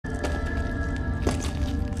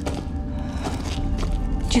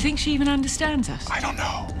Do you think she even understands us? I don't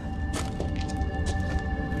know.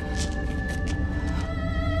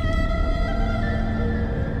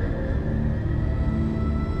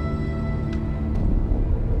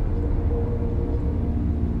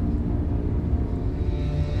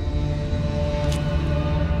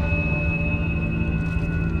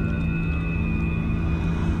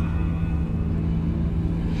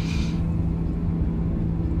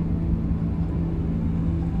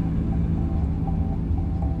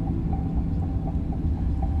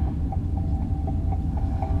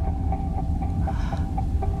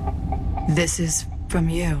 This is from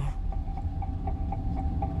you.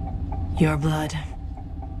 Your blood.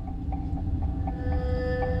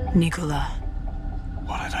 Nicola.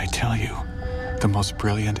 What did I tell you? The most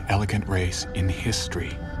brilliant, elegant race in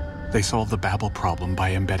history. They solved the Babel problem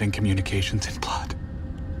by embedding communications in blood.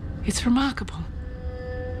 It's remarkable.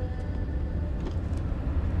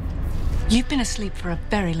 You've been asleep for a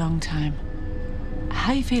very long time.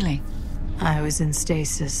 How are you feeling? I was in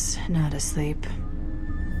stasis, not asleep.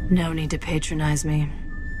 No need to patronize me.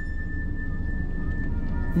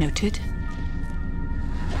 Noted.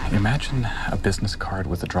 Imagine a business card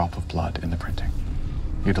with a drop of blood in the printing.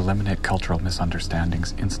 You'd eliminate cultural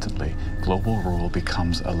misunderstandings instantly. Global rule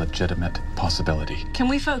becomes a legitimate possibility. Can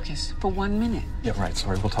we focus for 1 minute? Yeah, right.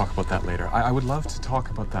 Sorry, we'll talk about that later. I would love to talk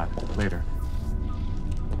about that later.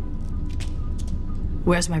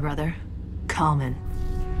 Where's my brother? Kalman.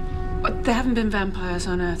 There haven't been vampires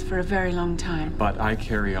on Earth for a very long time. But I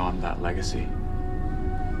carry on that legacy.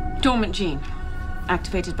 Dormant gene.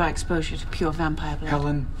 Activated by exposure to pure vampire blood.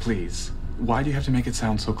 Helen, please. Why do you have to make it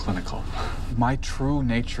sound so clinical? My true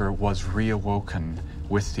nature was reawoken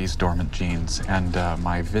with these dormant genes, and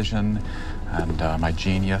my vision and my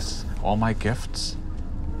genius, all my gifts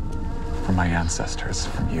from my ancestors,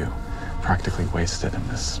 from you, practically wasted in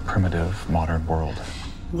this primitive modern world.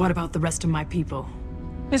 What about the rest of my people?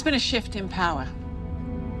 There's been a shift in power.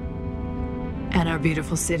 And our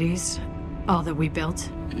beautiful cities? All that we built?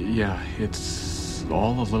 Yeah, it's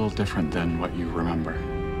all a little different than what you remember.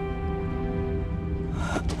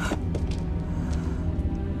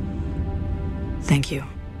 Thank you.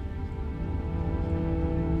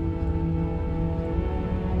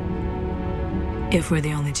 If we're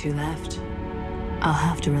the only two left, I'll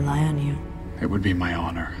have to rely on you. It would be my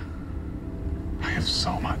honor. I have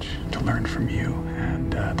so much to learn from you,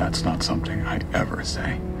 and that's not something I'd ever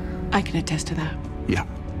say. I can attest to that. Yeah.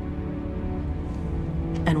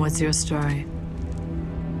 And what's your story?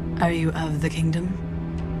 Are you of the kingdom?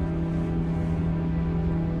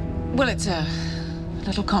 Well, it's a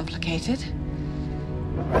little complicated.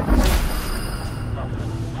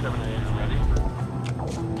 7A ready.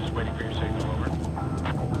 Just waiting for your signal, over.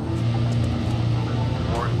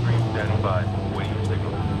 Morris Green standing by, waiting for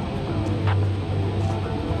signal.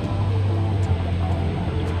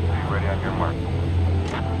 Are you ready on your mark?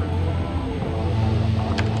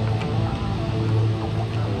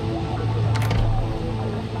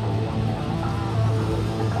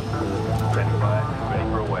 Standing by, ready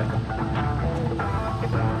for away.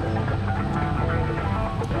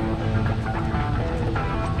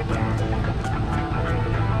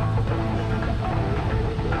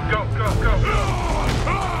 Go, go, go!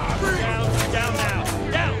 Down now!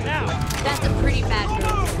 Down now! That's a pretty bad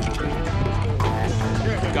move.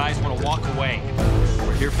 You guys want to walk away.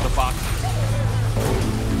 We're here for the boxes.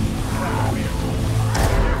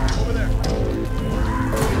 Over there.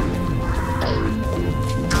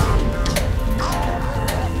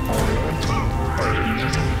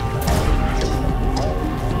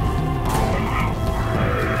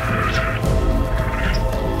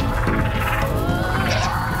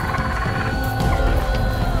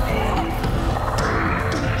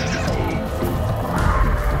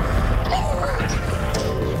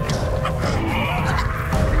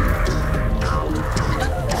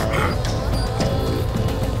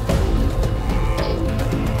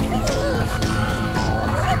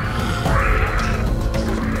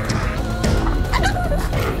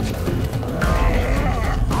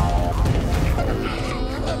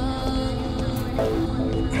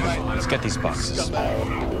 Let's get these boxes.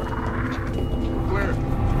 Clear.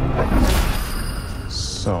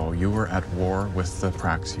 So, you were at war with the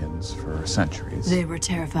Praxians for centuries. They were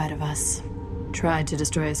terrified of us. Tried to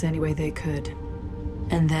destroy us any way they could.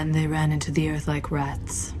 And then they ran into the earth like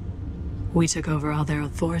rats. We took over all their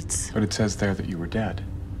old forts. But it says there that you were dead.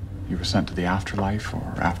 You were sent to the afterlife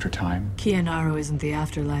or after time. Kianaru isn't the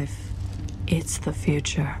afterlife. It's the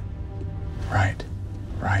future. Right.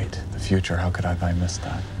 Right. The future. How could I have missed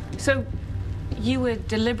that? So, You were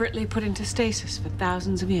deliberately put into stasis for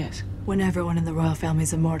thousands of years. When everyone in the royal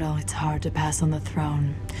family's immortal, it's hard to pass on the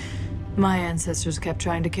throne. My ancestors kept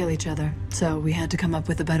trying to kill each other, so we had to come up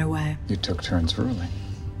with a better way. You took turns ruling.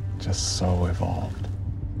 Just so evolved.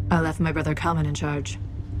 I left my brother Kalman in charge.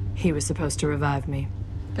 He was supposed to revive me.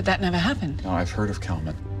 But that never happened. No, I've heard of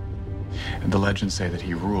Kalman. And the legends say that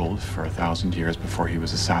he ruled for 1,000 years before he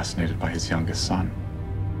was assassinated by his youngest son.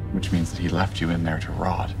 Which means that he left you in there to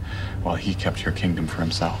rot, while he kept your kingdom for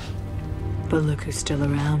himself. But look who's still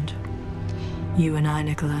around. You and I,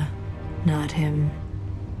 Nicola. Not him.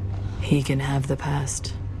 He can have the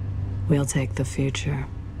past. We'll take the future.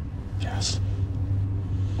 Yes.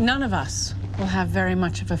 None of us will have very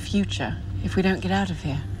much of a future if we don't get out of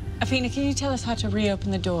here. Athena, can you tell us how to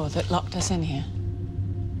reopen the door that locked us in here?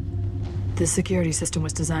 The security system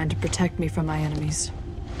was designed to protect me from my enemies.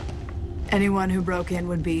 Anyone who broke in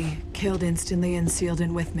would be killed instantly and sealed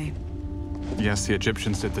in with me. Yes, the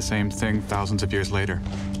Egyptians did the same thing thousands of years later.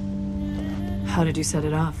 How did you set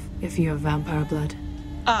it off, if you have vampire blood?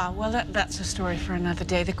 Ah, well, that's a story for another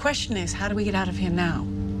day. The question is, how do we get out of here now?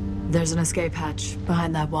 There's an escape hatch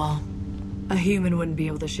behind that wall. A human wouldn't be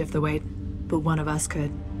able to shift the weight, but one of us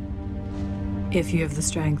could. If you have the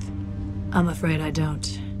strength. I'm afraid I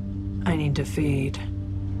don't. I need to feed.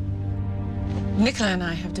 Nicola and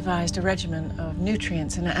I have devised a regimen of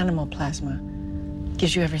nutrients in animal plasma.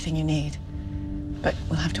 Gives you everything you need. But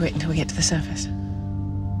we'll have to wait until we get to the surface.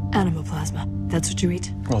 Animal plasma. That's what you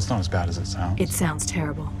eat? Well, it's not as bad as it sounds. It sounds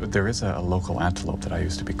terrible. But there is a local antelope that I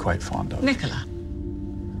used to be quite fond of. Nicola.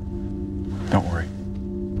 Don't worry.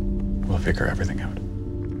 We'll figure everything out.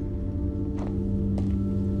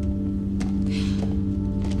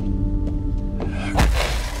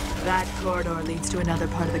 That corridor leads to another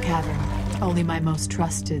part of the cavern. Only my most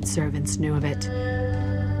trusted servants knew of it.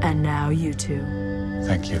 And now you two.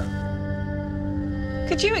 Thank you.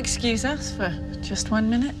 Could you excuse us for just 1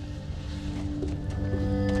 minute?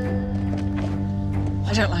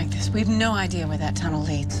 I don't like this. We've no idea where that tunnel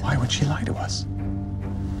leads. Why would she lie to us?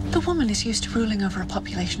 The woman is used to ruling over a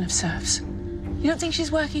population of serfs. You don't think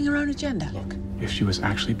she's working her own agenda? Look, if she was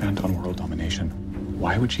actually bent on world domination,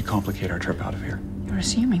 why would she complicate our trip out of here? You're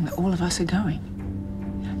assuming that all of us are going.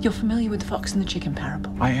 You're familiar with the fox and the chicken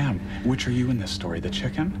parable? I am. Which are you in this story, the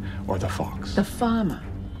chicken or the fox? The farmer.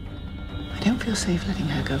 I don't feel safe letting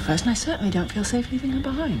her go first, and I certainly don't feel safe leaving her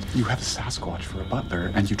behind. You have a Sasquatch for a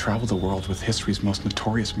butler, and you travel the world with history's most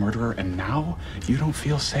notorious murderer, and now you don't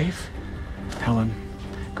feel safe? Helen,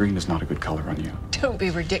 green is not a good color on you. Don't be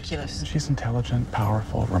ridiculous. She's intelligent,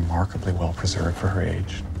 powerful, remarkably well preserved for her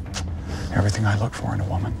age. Everything I look for in a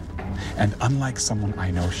woman. And unlike someone I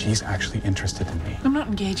know, she's actually interested in me. I'm not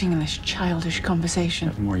engaging in this childish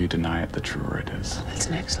conversation. The more you deny it, the truer it is. That's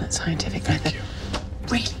an excellent scientific method. Thank you.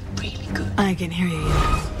 Really, really good. I can hear you.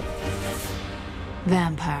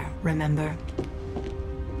 Vampire, remember?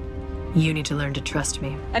 You need to learn to trust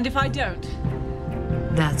me. And if I don't?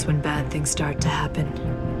 That's when bad things start to happen.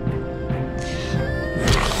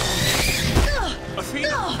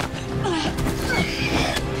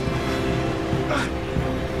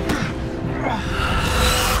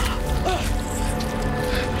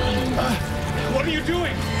 What are you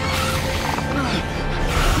doing?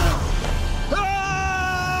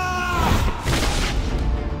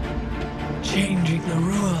 Changing the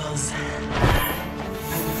rules.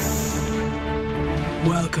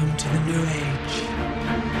 Welcome to the new age.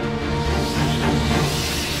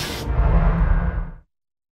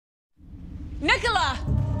 Nicola!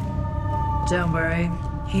 Don't worry,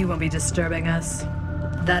 he won't be disturbing us.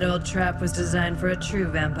 That old trap was designed for a true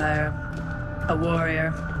vampire. A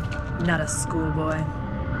warrior, not a schoolboy.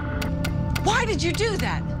 Why did you do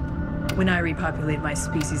that? When I repopulate my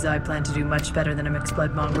species, I plan to do much better than a mixed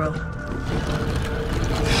blood mongrel.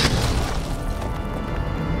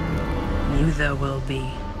 You, though, will be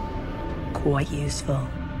quite useful.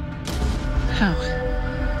 How?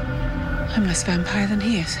 I'm less vampire than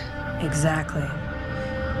he is. Exactly.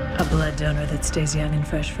 A blood donor that stays young and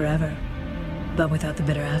fresh forever, but without the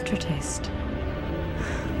bitter aftertaste.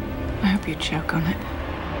 I hope you choke on it.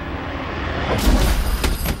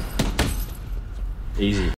 Easy.